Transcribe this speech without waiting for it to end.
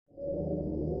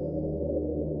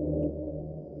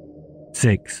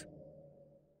6.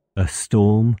 A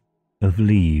storm of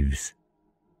leaves.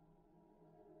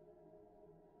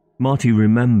 Marty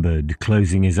remembered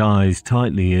closing his eyes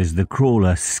tightly as the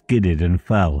crawler skidded and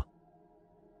fell.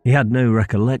 He had no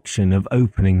recollection of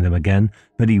opening them again,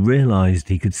 but he realized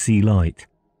he could see light.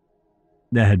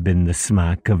 There had been the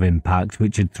smack of impact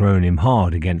which had thrown him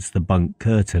hard against the bunk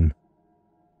curtain,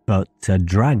 but a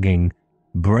dragging,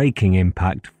 breaking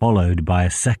impact followed by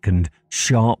a second,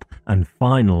 sharp and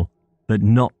final, but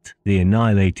not the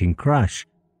annihilating crash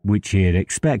which he had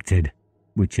expected,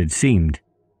 which had seemed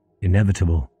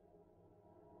inevitable.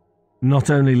 Not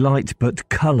only light but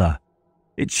colour.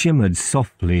 It shimmered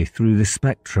softly through the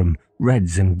spectrum,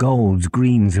 reds and golds,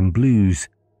 greens and blues.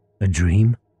 A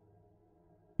dream?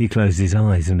 He closed his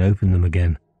eyes and opened them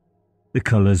again. The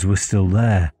colours were still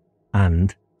there,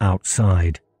 and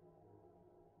outside.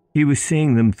 He was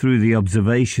seeing them through the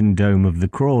observation dome of the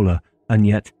crawler, and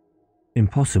yet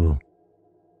impossible.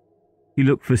 He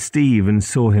looked for Steve and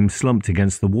saw him slumped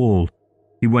against the wall.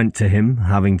 He went to him,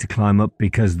 having to climb up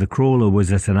because the crawler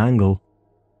was at an angle,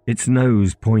 its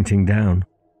nose pointing down.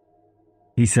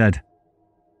 He said,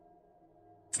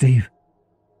 "Steve,"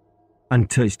 and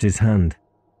touched his hand.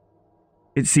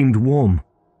 It seemed warm,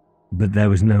 but there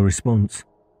was no response.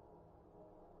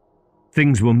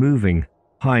 Things were moving,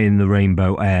 high in the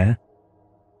rainbow air.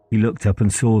 He looked up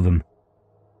and saw them,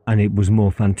 and it was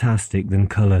more fantastic than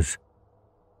colours.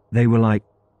 They were like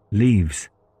leaves,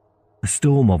 a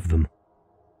storm of them.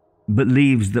 But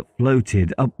leaves that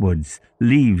floated upwards,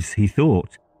 leaves, he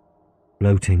thought.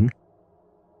 Floating?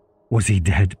 Was he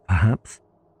dead, perhaps?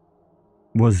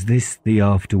 Was this the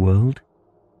afterworld?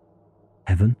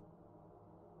 Heaven?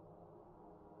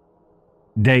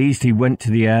 Dazed, he went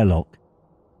to the airlock.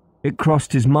 It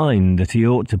crossed his mind that he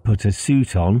ought to put a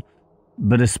suit on,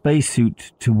 but a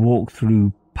spacesuit to walk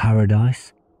through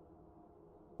paradise?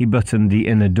 He buttoned the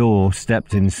inner door,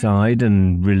 stepped inside,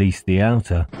 and released the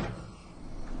outer.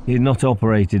 He had not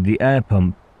operated the air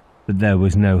pump, but there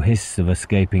was no hiss of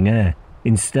escaping air.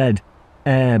 Instead,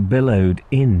 air billowed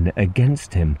in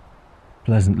against him,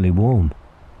 pleasantly warm.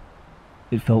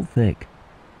 It felt thick,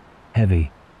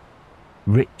 heavy,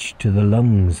 rich to the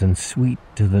lungs and sweet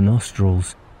to the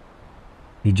nostrils.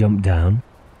 He jumped down,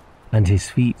 and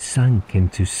his feet sank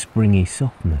into springy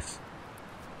softness.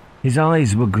 His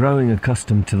eyes were growing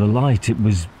accustomed to the light. It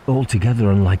was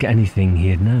altogether unlike anything he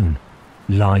had known.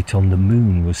 Light on the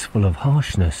moon was full of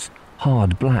harshness,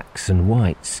 hard blacks and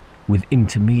whites, with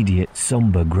intermediate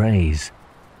sombre greys.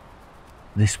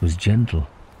 This was gentle,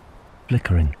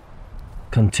 flickering,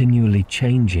 continually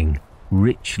changing,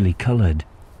 richly coloured.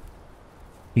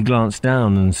 He glanced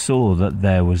down and saw that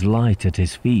there was light at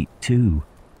his feet too.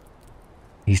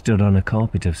 He stood on a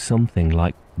carpet of something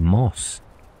like moss,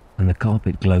 and the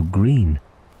carpet glowed green,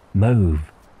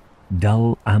 mauve,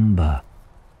 dull amber.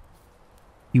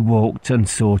 He walked and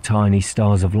saw tiny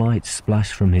stars of light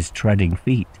splash from his treading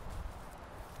feet.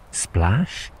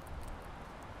 Splash?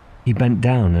 He bent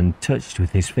down and touched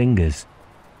with his fingers.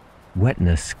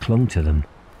 Wetness clung to them.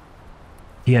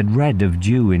 He had read of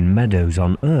dew in meadows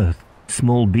on earth,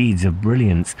 small beads of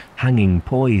brilliance hanging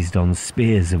poised on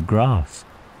spears of grass.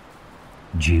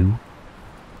 Dew?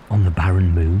 On the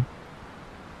barren moon?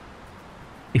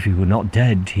 If he were not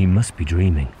dead, he must be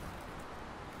dreaming.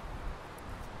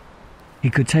 He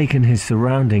could take in his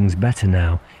surroundings better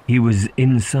now. He was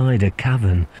inside a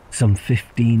cavern some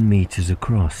 15 meters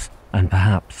across, and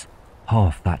perhaps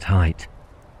half that height.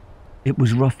 It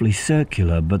was roughly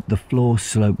circular, but the floor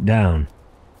sloped down.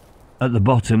 At the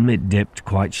bottom it dipped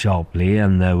quite sharply,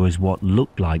 and there was what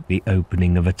looked like the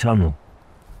opening of a tunnel.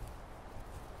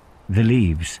 The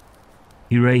leaves.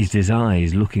 He raised his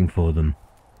eyes, looking for them.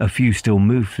 A few still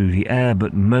moved through the air,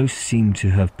 but most seemed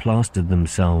to have plastered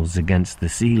themselves against the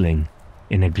ceiling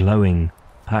in a glowing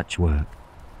patchwork.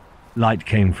 Light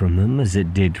came from them as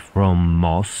it did from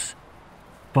moss.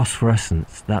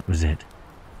 Phosphorescence, that was it.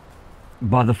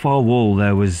 By the far wall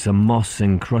there was a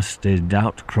moss-encrusted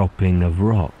outcropping of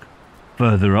rock.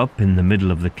 Further up in the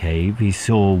middle of the cave he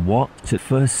saw what at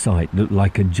first sight looked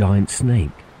like a giant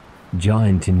snake.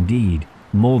 Giant indeed,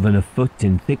 more than a foot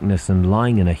in thickness and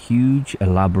lying in a huge,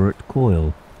 elaborate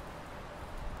coil.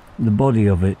 The body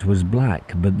of it was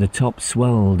black, but the top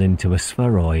swelled into a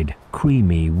spheroid,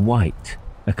 creamy white,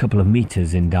 a couple of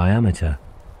meters in diameter.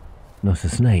 Not a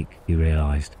snake, he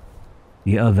realized.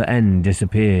 The other end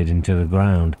disappeared into the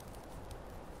ground.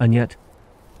 And yet,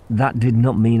 that did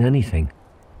not mean anything.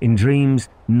 In dreams,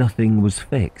 nothing was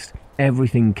fixed,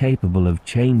 everything capable of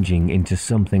changing into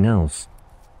something else.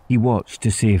 He watched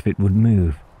to see if it would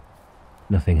move.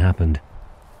 Nothing happened.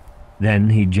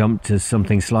 Then he jumped as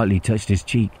something slightly touched his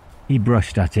cheek. He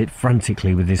brushed at it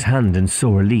frantically with his hand and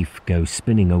saw a leaf go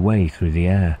spinning away through the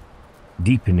air,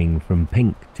 deepening from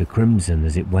pink to crimson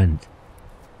as it went.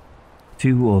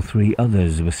 2 or 3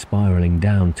 others were spiraling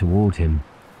down toward him.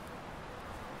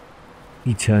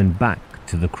 He turned back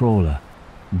to the crawler,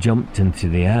 jumped into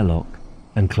the airlock,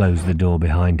 and closed the door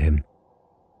behind him.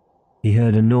 He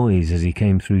heard a noise as he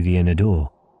came through the inner door.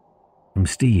 From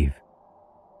Steve,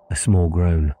 a small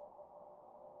groan.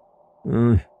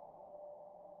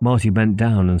 Marty bent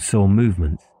down and saw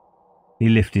movement. He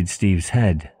lifted Steve's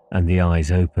head and the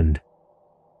eyes opened.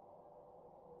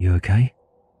 "You okay?"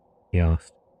 he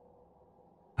asked.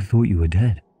 "I thought you were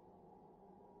dead."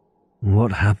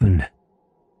 "What happened?"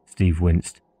 Steve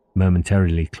winced,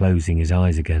 momentarily closing his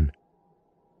eyes again.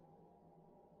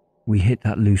 "We hit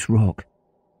that loose rock."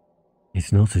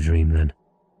 "It's not a dream then."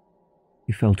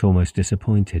 He felt almost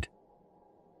disappointed.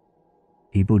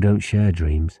 People don't share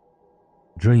dreams.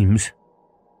 "Dreams?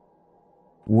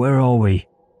 Where are we?"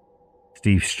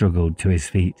 Steve struggled to his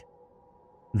feet.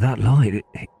 "That light,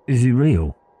 is it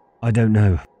real? I don't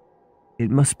know.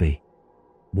 It must be.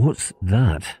 What's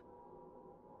that?"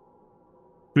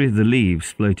 3 of the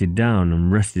leaves floated down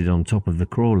and rested on top of the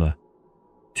crawler.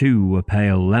 2 were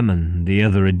pale lemon, the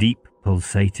other a deep,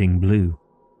 pulsating blue.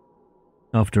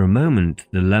 After a moment,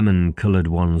 the lemon-coloured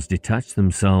ones detached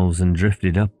themselves and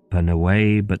drifted up and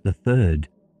away, but the 3rd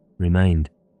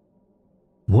remained.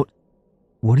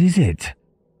 What is it?"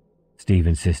 Steve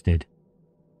insisted.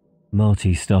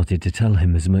 Marty started to tell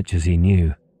him as much as he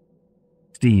knew.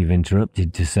 Steve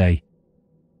interrupted to say,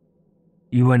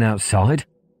 "You went outside?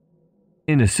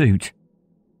 In a suit?"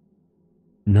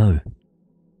 "No.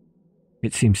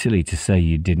 It seems silly to say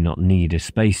you did not need a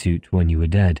spacesuit when you were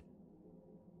dead.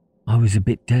 I was a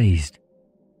bit dazed."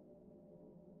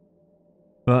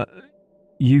 "But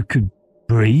you could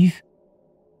breathe?"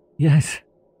 "Yes.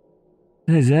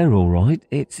 There's air all right.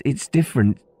 It's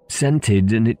different,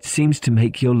 scented, and it seems to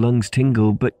make your lungs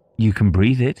tingle, but you can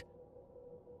breathe it.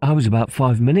 I was about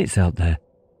 5 minutes out there."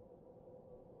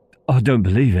 "I don't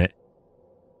believe it."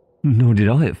 "Nor did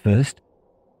I at first.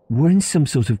 We're in some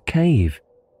sort of cave."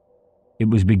 It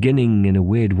was beginning in a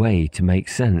weird way to make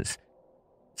sense.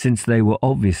 Since they were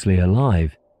obviously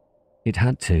alive, it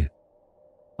had to.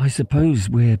 "I suppose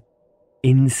we're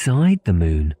inside the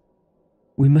moon.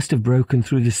 We must have broken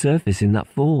through the surface in that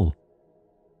fall."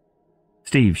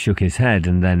 Steve shook his head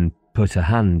and then put a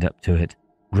hand up to it,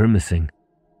 grimacing.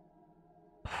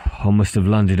 "I must have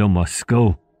landed on my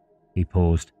skull." He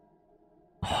paused.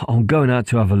 "I'm going out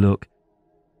to have a look.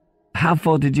 How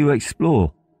far did you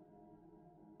explore?"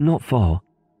 "Not far."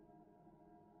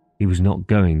 He was not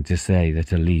going to say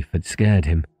that a leaf had scared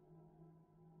him.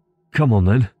 "Come on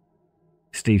then."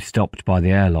 Steve stopped by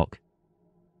the airlock.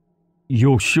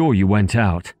 "You're sure you went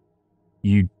out?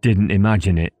 You didn't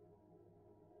imagine it?"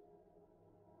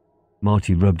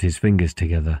 Marty rubbed his fingers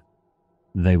together.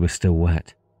 They were still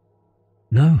wet.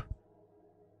 "No,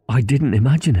 I didn't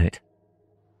imagine it."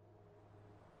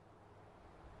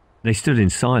 They stood in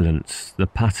silence. The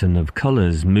pattern of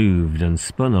colours moved and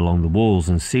spun along the walls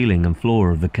and ceiling and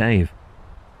floor of the cave.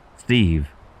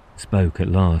 Steve spoke at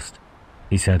last.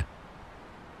 He said,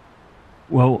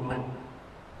 "Well,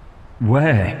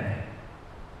 where?"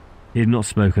 He had not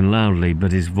spoken loudly,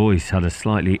 but his voice had a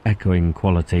slightly echoing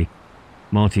quality.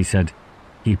 Marty said,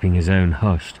 keeping his own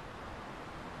hushed,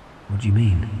 "What do you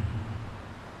mean?"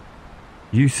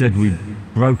 "You said we'd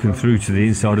broken through to the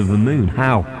inside of the moon.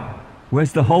 How?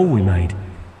 Where's the hole we made?"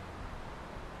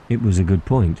 It was a good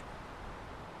point.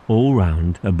 All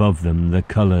round, above them, the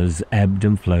colours ebbed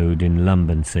and flowed in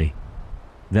lambency.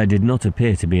 There did not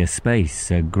appear to be a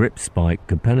space a grip spike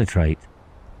could penetrate,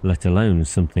 let alone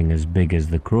something as big as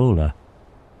the crawler.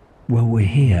 "Well,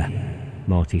 we're here,"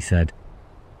 Marty said,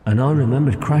 "and I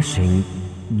remembered crashing.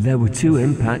 There were 2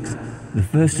 impacts, the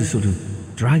first a sort of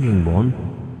dragging one.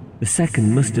 The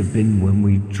second must have been when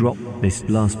we dropped this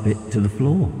last bit to the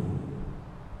floor."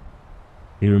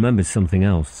 He remembered something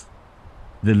else.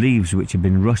 The leaves which had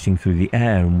been rushing through the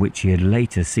air and which he had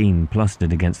later seen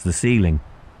plastered against the ceiling.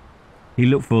 He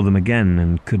looked for them again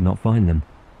and could not find them.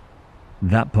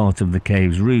 That part of the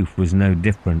cave's roof was no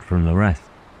different from the rest.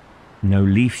 No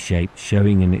leaf shape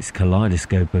showing in its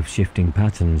kaleidoscope of shifting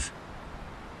patterns.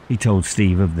 He told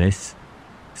Steve of this.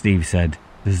 Steve said,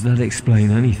 "Does that explain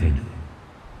anything?"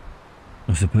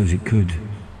 "I suppose it could."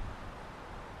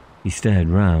 He stared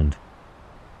round.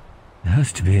 "There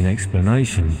has to be an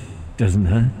explanation, doesn't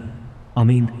there? I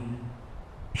mean,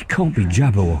 it can't be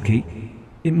Jabberwocky.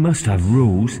 It must have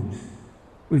rules.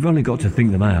 We've only got to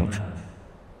think them out."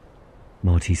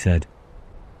 Marty said,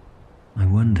 "I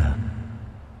wonder."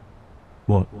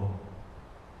 "What?"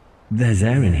 There's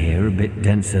air in here a bit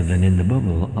denser than in the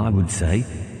bubble, I would say.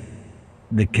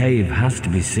 The cave has to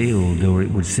be sealed or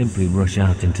it would simply rush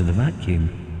out into the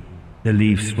vacuum. The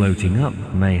leaves floating up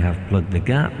may have plugged the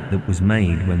gap that was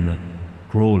made when the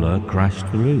crawler crashed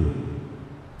through.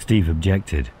 Steve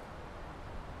objected.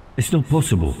 It's not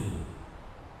possible.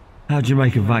 How'd you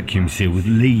make a vacuum seal with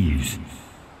leaves?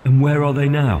 And where are they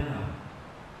now?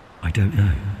 I don't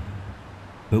know.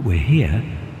 But we're here,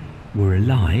 we're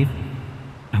alive,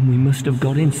 and we must have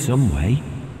got in some way,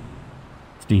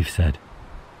 Steve said.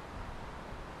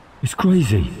 It's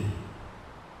crazy.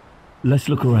 Let's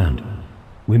look around.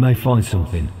 We may find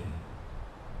something.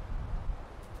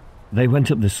 They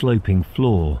went up the sloping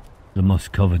floor. The moss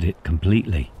covered it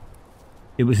completely.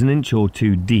 It was an inch or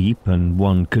two deep, and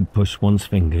one could push one's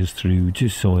fingers through to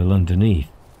soil underneath.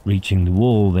 Reaching the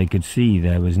wall, they could see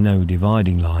there was no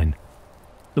dividing line.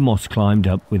 The moss climbed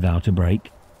up without a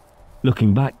break.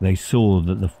 Looking back, they saw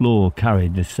that the floor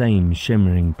carried the same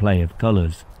shimmering play of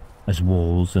colours as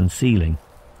walls and ceiling,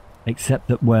 except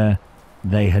that where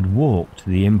they had walked,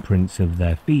 the imprints of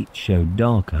their feet showed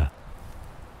darker.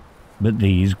 But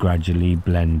these gradually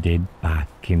blended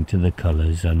back into the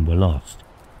colours and were lost.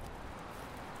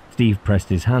 Steve pressed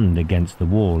his hand against the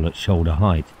wall at shoulder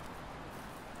height.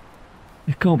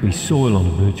 There can't be soil on a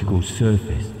vertical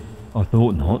surface. I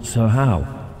thought not, so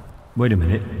how? Wait a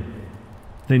minute.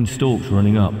 Thin stalks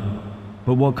running up.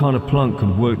 But what kind of plant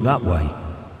could work that way?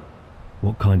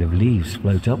 What kind of leaves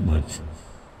float upwards?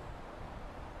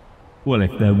 Well,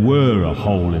 if there were a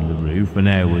hole in the roof and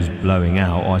air was blowing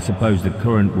out, I suppose the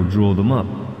current would draw them up,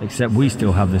 except we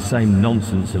still have the same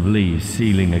nonsense of leaves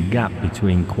sealing a gap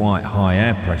between quite high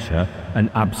air pressure and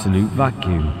absolute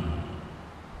vacuum.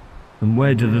 And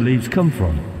where do the leaves come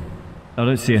from? I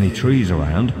don't see any trees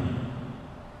around.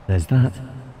 There's that.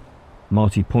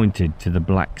 Marty pointed to the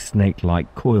black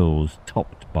snake-like coils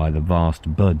topped by the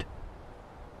vast bud.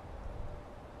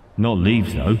 Not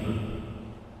leaves, though.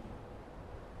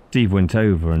 Steve went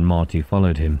over and Marty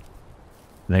followed him.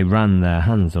 They ran their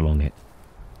hands along it.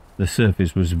 The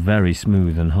surface was very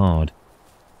smooth and hard.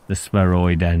 The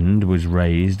spheroid end was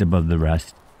raised above the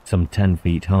rest, some 10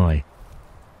 feet high.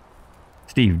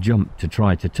 Steve jumped to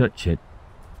try to touch it,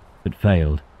 but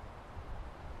failed.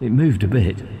 It moved a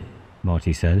bit,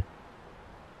 Marty said.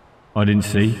 I didn't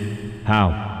see.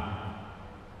 How?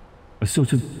 A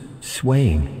sort of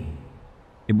swaying.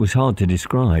 It was hard to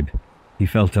describe. He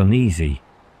felt uneasy.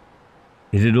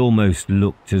 It had almost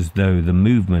looked as though the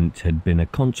movement had been a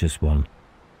conscious one,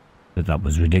 but that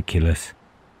was ridiculous.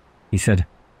 He said,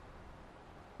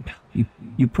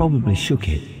 You probably shook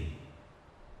it.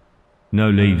 No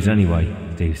leaves anyway,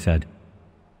 Steve said.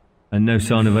 And no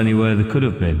sign of anywhere there could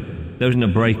have been. There isn't a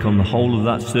break on the whole of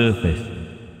that surface.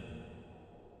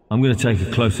 I'm going to take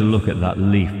a closer look at that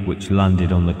leaf which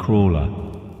landed on the crawler.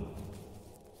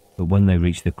 But when they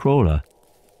reached the crawler,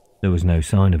 there was no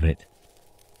sign of it.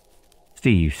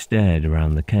 Steve stared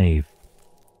around the cave.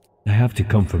 They have to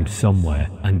come from somewhere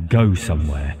and go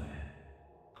somewhere.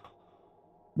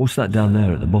 What's that down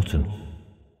there at the bottom?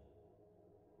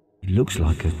 It looks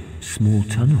like a small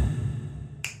tunnel.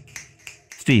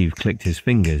 Steve clicked his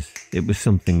fingers. It was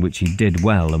something which he did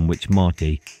well and which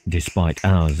Marty, despite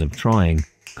hours of trying,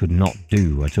 could not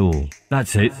do at all.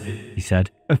 That's it, he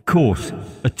said. Of course,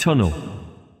 a tunnel,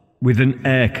 with an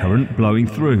air current blowing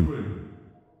through.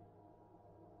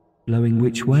 Blowing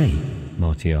which way?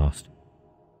 Marty asked.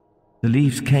 The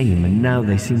leaves came and now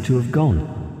they seem to have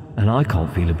gone, and I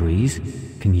can't feel a breeze.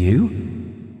 Can you?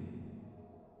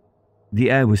 The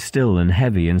air was still and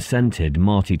heavy and scented.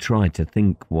 Marty tried to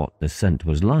think what the scent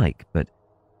was like, but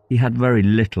he had very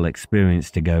little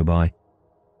experience to go by.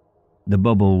 The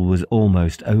bubble was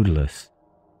almost odorless,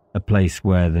 a place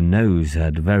where the nose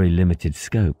had very limited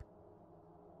scope.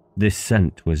 This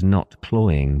scent was not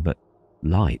cloying, but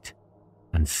light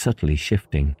and subtly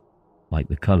shifting, like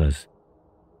the colours.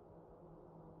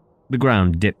 The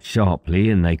ground dipped sharply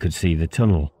and they could see the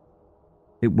tunnel.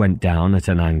 It went down at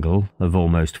an angle of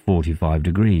almost 45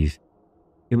 degrees.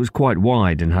 It was quite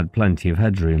wide and had plenty of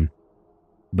headroom,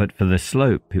 but for the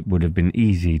slope it would have been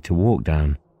easy to walk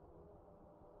down.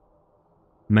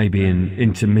 Maybe an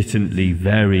intermittently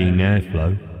varying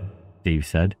airflow, Steve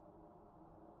said.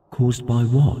 Caused by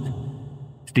what?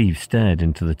 Steve stared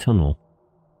into the tunnel.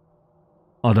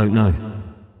 I don't know.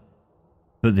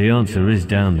 But the answer is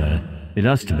down there. It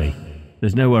has to be.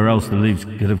 There's nowhere else the leaves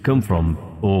could have come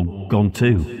from, or gone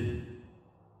to.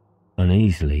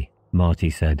 Uneasily, Marty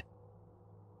said.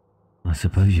 I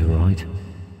suppose you're right.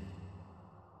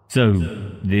 So,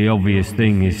 the obvious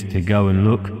thing is to go and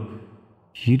look.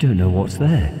 You don't know what's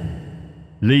there.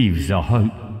 Leaves, I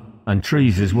hope. And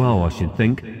trees as well, I should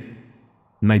think.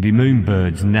 Maybe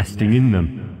moonbirds nesting in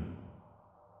them.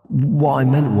 What I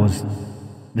meant was,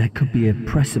 there could be a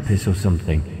precipice or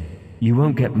something. You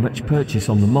won't get much purchase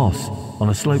on the moss, on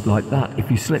a slope like that, if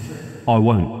you slip. I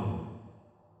won't.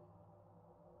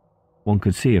 One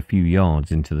could see a few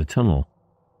yards into the tunnel,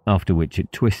 after which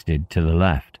it twisted to the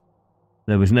left.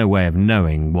 There was no way of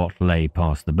knowing what lay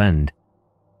past the bend.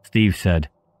 Steve said,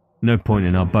 "No point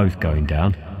in our both going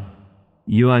down.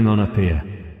 You hang on up here."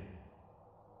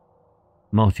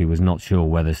 Marty was not sure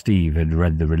whether Steve had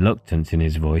read the reluctance in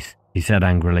his voice. He said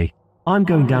angrily, "I'm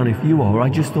going down if you are, I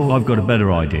just thought—" "I've got a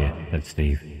better idea," said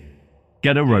Steve.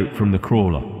 "Get a rope from the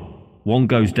crawler. One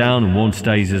goes down and one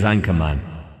stays as anchor man.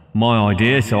 My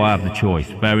idea, so I have the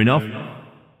choice. Fair enough?"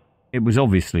 It was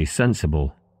obviously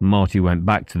sensible. Marty went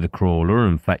back to the crawler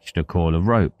and fetched a coil of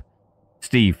rope.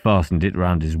 Steve fastened it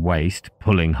round his waist,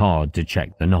 pulling hard to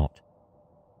check the knot.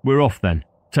 "We're off then.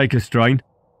 Take a strain."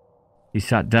 He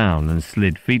sat down and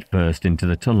slid feet first into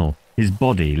the tunnel. His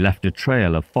body left a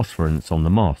trail of phosphorance on the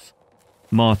moss.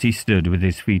 Marty stood with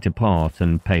his feet apart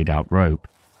and paid out rope.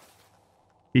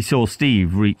 He saw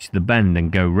Steve reach the bend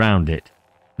and go round it.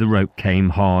 The rope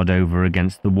came hard over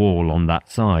against the wall on that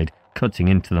side, cutting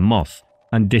into the moss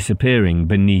and disappearing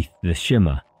beneath the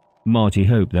shimmer. Marty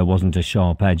hoped there wasn't a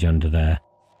sharp edge under there.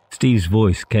 Steve's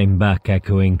voice came back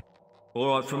echoing, "All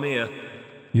right from here."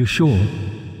 "You sure?"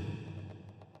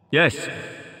 "Yes.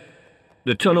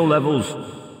 The tunnel levels.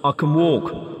 I can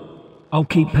walk." "I'll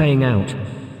keep paying out."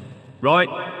 "Right."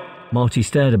 Marty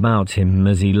stared about him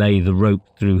as he lay the rope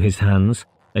through his hands.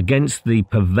 Against the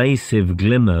pervasive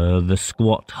glimmer, the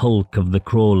squat hulk of the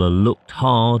crawler looked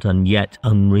hard and yet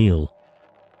unreal.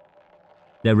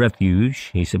 Their refuge,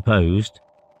 he supposed.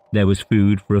 There was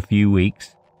food for a few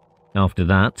weeks. After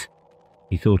that,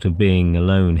 he thought of being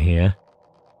alone here,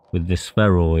 with the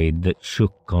spheroid that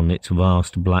shook on its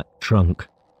vast black trunk,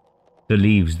 the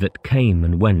leaves that came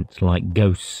and went like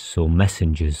ghosts or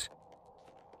messengers.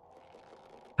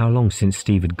 How long since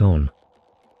Steve had gone?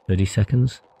 30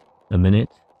 seconds? A minute?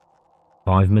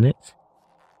 5 minutes?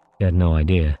 He had no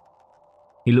idea.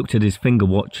 He looked at his finger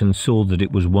watch and saw that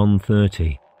it was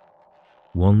 1:30.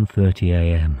 1:30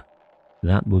 a.m.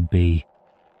 That would be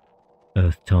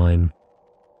Earth time,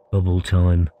 bubble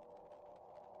time.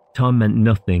 Time meant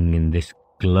nothing in this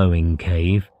glowing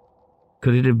cave.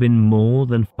 Could it have been more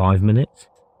than 5 minutes?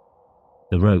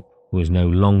 The rope was no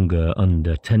longer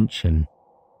under tension,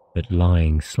 but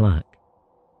lying slack.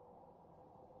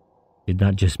 Did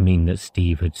that just mean that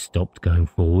Steve had stopped going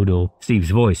forward, or Steve's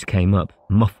voice came up,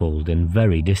 muffled and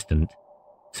very distant,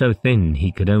 so thin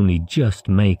he could only just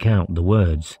make out the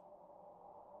words.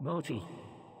 "Marty,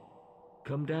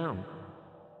 come down."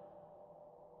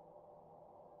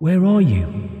 "Where are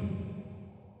you?"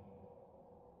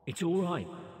 "It's all right.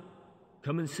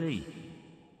 Come and see.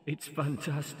 It's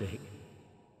fantastic."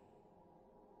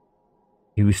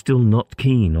 He was still not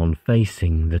keen on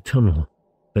facing the tunnel,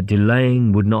 but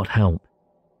delaying would not help.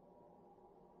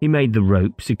 He made the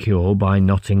rope secure by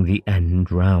knotting the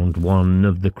end round one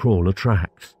of the crawler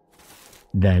tracks.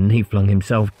 Then he flung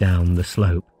himself down the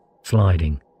slope,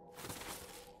 sliding.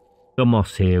 The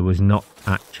moss here was not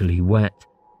actually wet,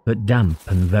 but damp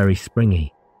and very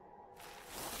springy.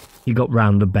 He got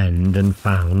round the bend and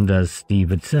found, as Steve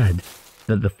had said,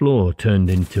 that the floor turned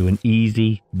into an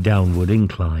easy downward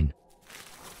incline.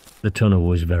 The tunnel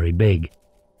was very big.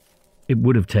 It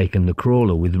would have taken the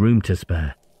crawler with room to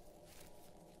spare.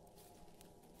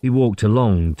 He walked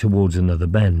along towards another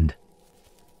bend,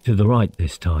 to the right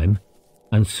this time,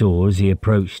 and saw as he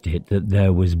approached it that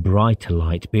there was brighter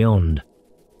light beyond.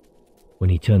 When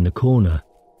he turned the corner,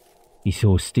 he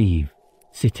saw Steve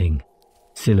sitting,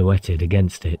 silhouetted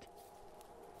against it.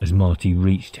 As Marty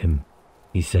reached him,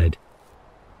 he said,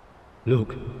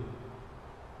 "Look,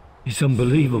 it's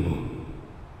unbelievable."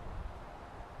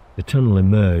 The tunnel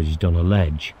emerged on a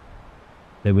ledge.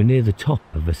 They were near the top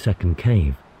of a second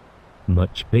cave,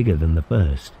 much bigger than the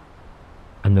first,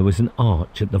 and there was an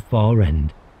arch at the far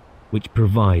end which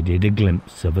provided a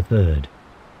glimpse of a third.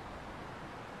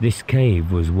 This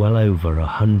cave was well over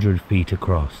 100 feet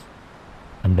across,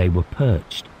 and they were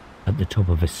perched at the top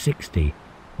of a 60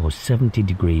 or 70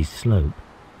 degrees slope,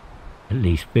 at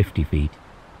least 50 feet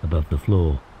above the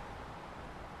floor.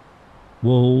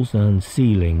 Walls and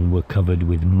ceiling were covered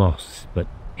with moss, but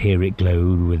here it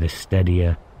glowed with a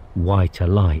steadier, whiter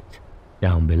light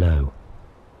down below.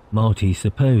 Marty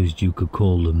supposed you could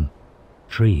call them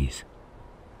trees,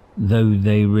 though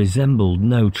they resembled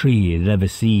no tree he had ever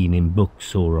seen in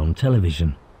books or on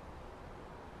television.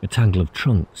 A tangle of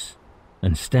trunks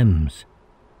and stems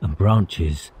and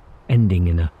branches ending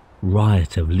in a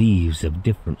riot of leaves of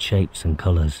different shapes and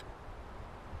colours.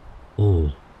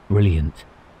 all brilliant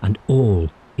and all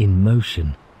in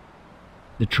motion.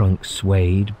 The trunk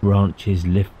swayed, branches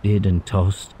lifted and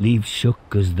tossed, leaves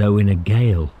shook as though in a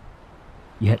gale.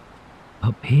 Yet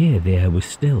up here the air was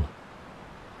still.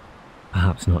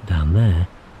 Perhaps not down there.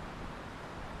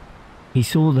 He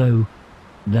saw, though,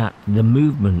 that the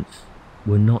movements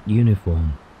were not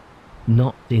uniform,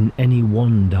 not in any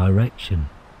one direction.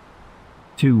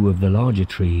 Two of the larger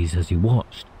trees, as he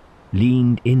watched,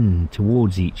 leaned in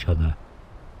towards each other,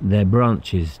 their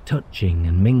branches touching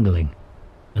and mingling,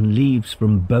 and leaves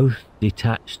from both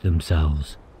detached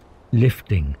themselves,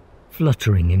 lifting,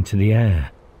 fluttering into the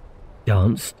air,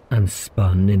 danced and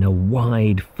spun in a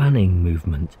wide fanning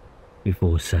movement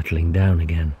before settling down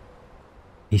again.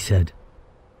 He said,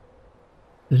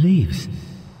 "The leaves,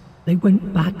 they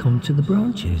went back onto the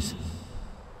branches."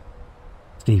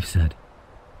 Steve said,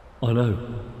 "I know.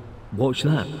 Watch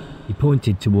that." He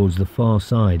pointed towards the far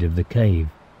side of the cave,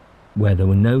 where there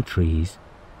were no trees,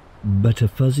 but a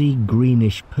fuzzy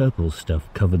greenish-purple stuff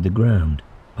covered the ground.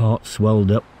 Part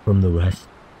swelled up from the rest,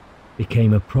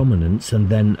 became a prominence and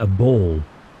then a ball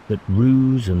that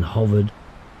rose and hovered,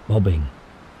 bobbing,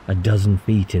 a dozen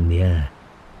feet in the air.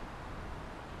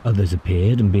 Others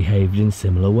appeared and behaved in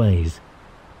similar ways.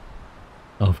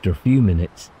 After a few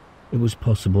minutes, it was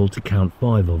possible to count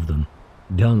 5 of them,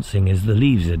 dancing as the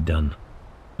leaves had done,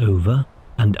 over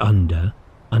and under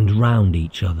and round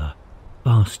each other,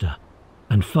 faster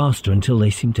and faster until they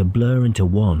seemed to blur into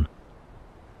one.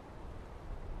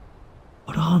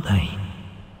 "What are they?"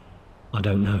 "I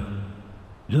don't know.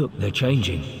 Look, they're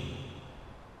changing."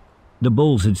 The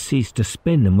balls had ceased to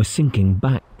spin and were sinking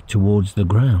back towards the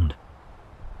ground.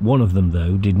 One of them,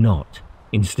 though, did not.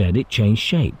 Instead, it changed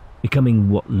shape, becoming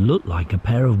what looked like a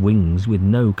pair of wings with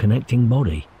no connecting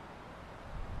body.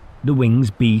 The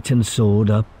wings beat and soared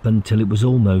up until it was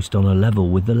almost on a level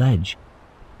with the ledge.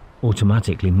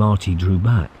 Automatically, Marty drew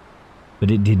back, but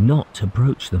it did not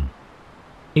approach them.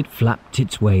 It flapped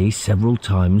its way several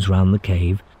times round the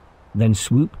cave, then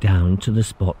swooped down to the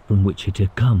spot from which it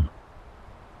had come.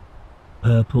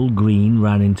 Purple-green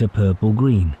ran into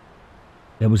purple-green.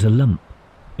 There was a lump,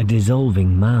 a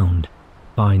dissolving mound,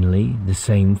 finally the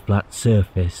same flat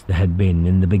surface there had been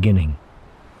in the beginning.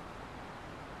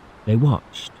 They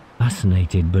watched,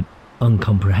 fascinated but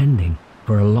uncomprehending,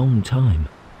 for a long time.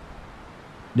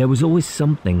 There was always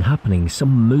something happening,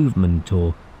 some movement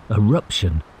or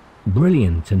eruption,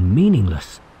 brilliant and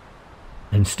meaningless.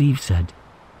 Then Steve said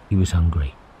he was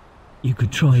hungry. "You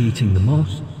could try eating the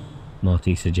moss,"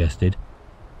 Marty suggested.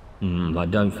 I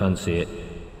don't fancy it.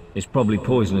 It's probably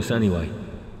poisonous anyway.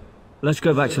 Let's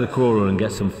go back to the crawler and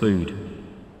get some food.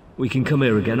 We can come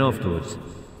here again afterwards."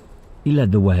 He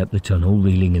led the way up the tunnel,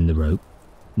 reeling in the rope.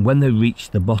 When they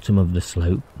reached the bottom of the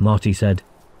slope, Marty said,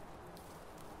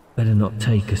 "Better not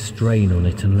take a strain on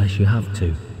it unless you have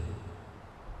to.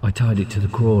 I tied it to the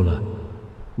crawler.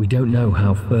 We don't know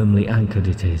how firmly anchored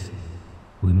it is.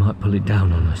 We might pull it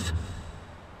down on us."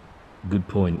 "Good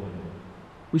point.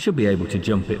 We should be able to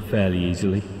jump it fairly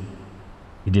easily."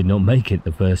 He did not make it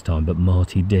the first time, but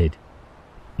Marty did.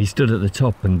 He stood at the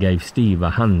top and gave Steve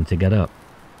a hand to get up.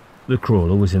 The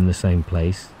crawler was in the same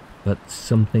place, but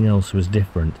something else was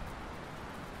different.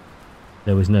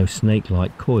 There was no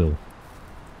snake-like coil.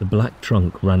 The black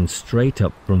trunk ran straight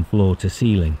up from floor to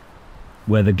ceiling,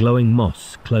 where the glowing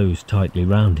moss closed tightly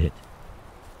round it.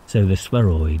 So the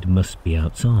spheroid must be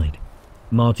outside.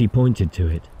 Marty pointed to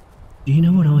it. "Do you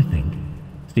know what I think?"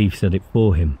 Steve said it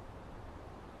for him.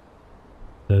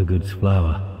 Thurgood's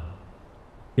flower.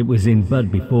 It was in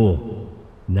bud before.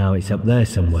 Now it's up there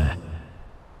somewhere.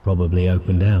 Probably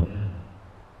opened out.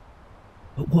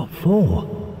 "But what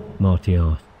for?" Marty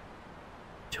asked.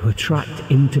 "To attract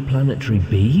interplanetary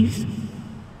bees?"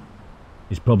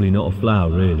 "It's probably not a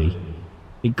flower, really.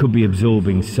 It could be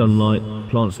absorbing sunlight.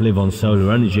 Plants live on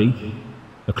solar energy.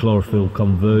 A chlorophyll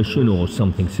conversion or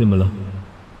something similar.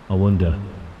 I wonder,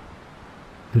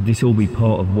 could this all be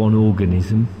part of one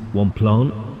organism, one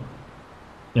plant?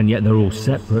 And yet they're all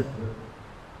separate.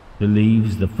 The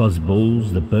leaves, the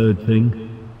fuzzballs, the bird thing."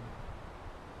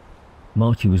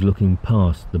 Marty was looking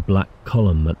past the black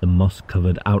column at the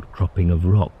moss-covered outcropping of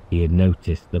rock he had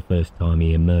noticed the first time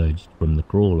he emerged from the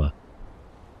crawler.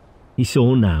 He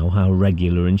saw now how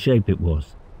regular in shape it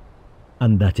was,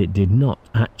 and that it did not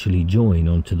actually join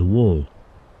onto the wall.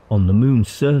 On the moon's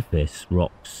surface,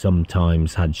 rocks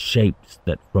sometimes had shapes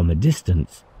that from a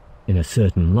distance, in a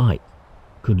certain light,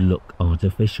 could look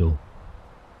artificial.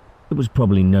 It was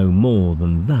probably no more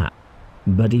than that,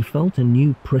 but he felt a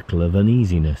new prickle of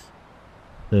uneasiness.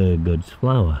 Thurgood's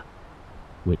flower,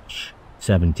 which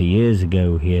 70 years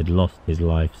ago he had lost his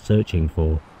life searching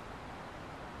for.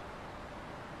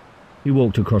 He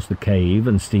walked across the cave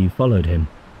and Steve followed him.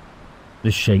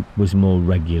 The shape was more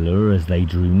regular as they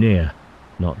drew near,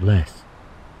 not less.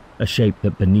 A shape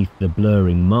that beneath the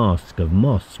blurring mask of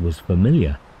moss was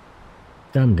familiar.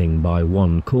 Standing by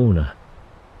one corner,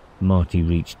 Marty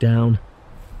reached down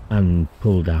and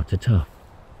pulled out a tuft.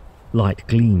 Light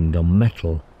gleamed on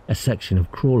metal, a section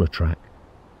of crawler track.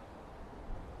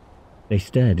 They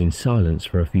stared in silence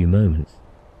for a few moments.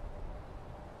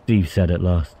 Steve said at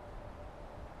last,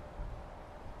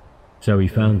 "So he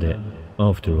found it,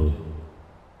 after all.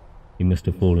 He must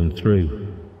have fallen through,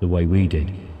 the way we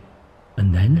did."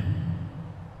 "And then?"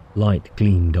 Light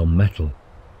gleamed on metal.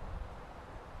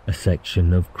 A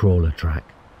section of crawler track.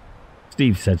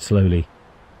 Steve said slowly,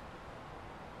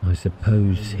 "I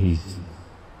suppose he's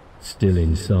still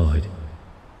inside.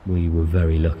 We were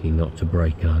very lucky not to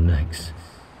break our necks."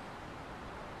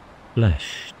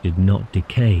 Flesh did not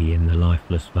decay in the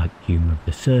lifeless vacuum of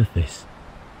the surface,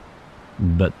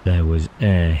 but there was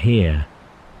air here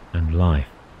and life.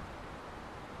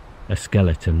 A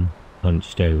skeleton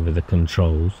hunched over the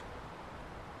controls,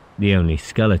 the only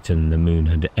skeleton the moon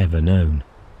had ever known.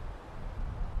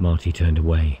 Marty turned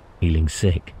away, feeling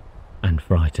sick and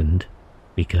frightened,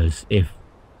 because if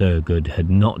Thurgood had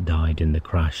not died in the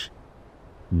crash,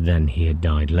 then he had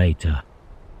died later,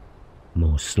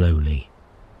 more slowly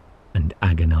and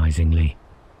agonizingly,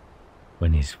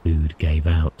 when his food gave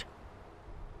out.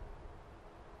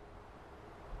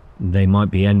 They might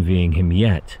be envying him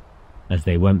yet. As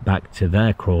they went back to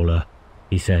their crawler,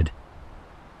 he said,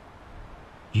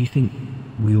 "Do you think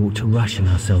we ought to ration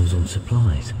ourselves on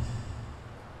supplies?"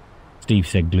 Steve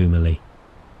said gloomily,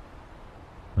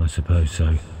 "I suppose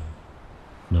so.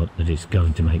 Not that it's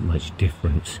going to make much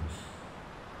difference.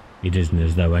 It isn't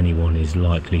as though anyone is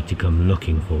likely to come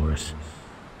looking for us.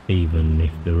 Even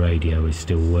if the radio is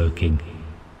still working,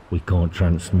 we can't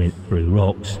transmit through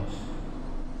rocks."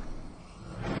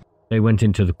 They went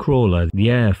into the crawler. The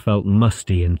air felt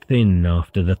musty and thin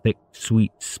after the thick,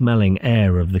 sweet-smelling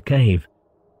air of the cave.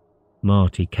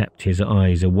 Marty kept his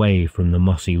eyes away from the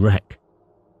mossy wreck,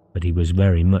 but he was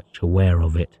very much aware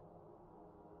of it.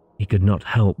 He could not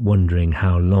help wondering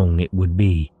how long it would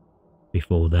be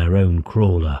before their own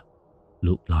crawler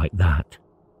looked like that.